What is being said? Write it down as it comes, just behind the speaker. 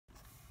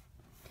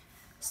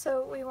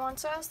So we want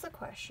to ask the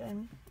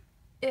question,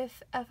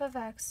 if f of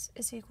x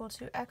is equal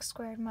to x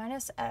squared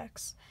minus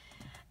x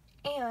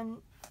and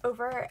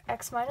over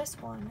x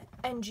minus 1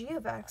 and g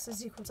of x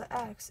is equal to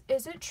x,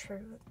 is it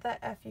true that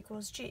f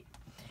equals g?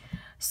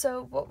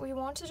 So what we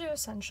want to do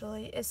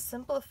essentially is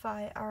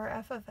simplify our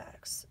f of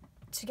x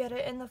to get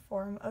it in the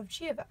form of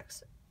g of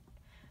x.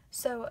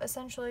 So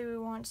essentially we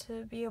want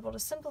to be able to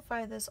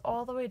simplify this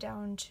all the way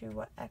down to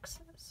what x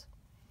is.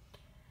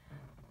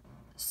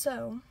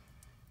 So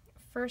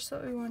first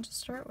what we want to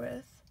start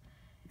with,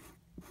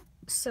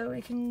 so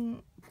we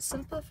can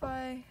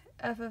simplify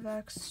f of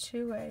x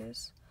two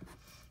ways.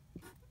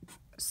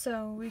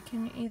 So we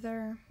can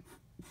either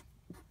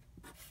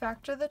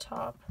factor the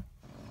top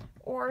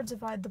or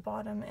divide the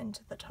bottom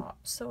into the top.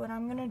 So what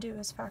I'm going to do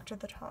is factor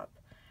the top.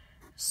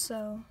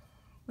 So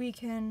we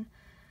can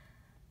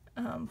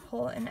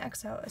pull an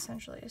x out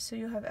essentially. So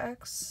you have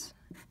x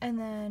and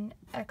then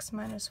x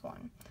minus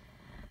 1.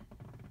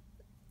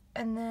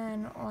 And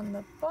then on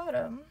the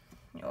bottom,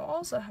 you'll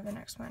also have an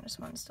x minus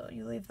 1 still.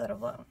 You leave that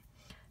alone.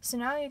 So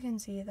now you can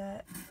see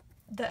that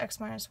the x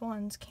minus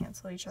 1s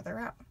cancel each other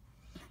out.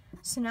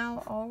 So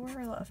now all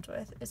we're left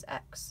with is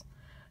x.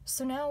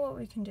 So now what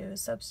we can do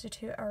is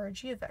substitute our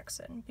g of x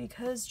in.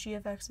 Because g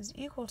of x is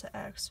equal to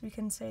x, we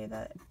can say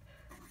that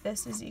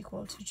this is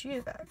equal to g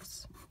of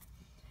x.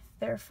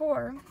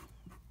 Therefore,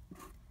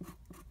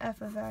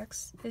 f of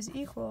x is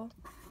equal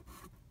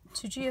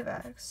to g of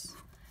x,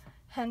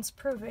 hence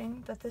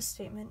proving that this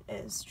statement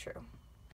is true.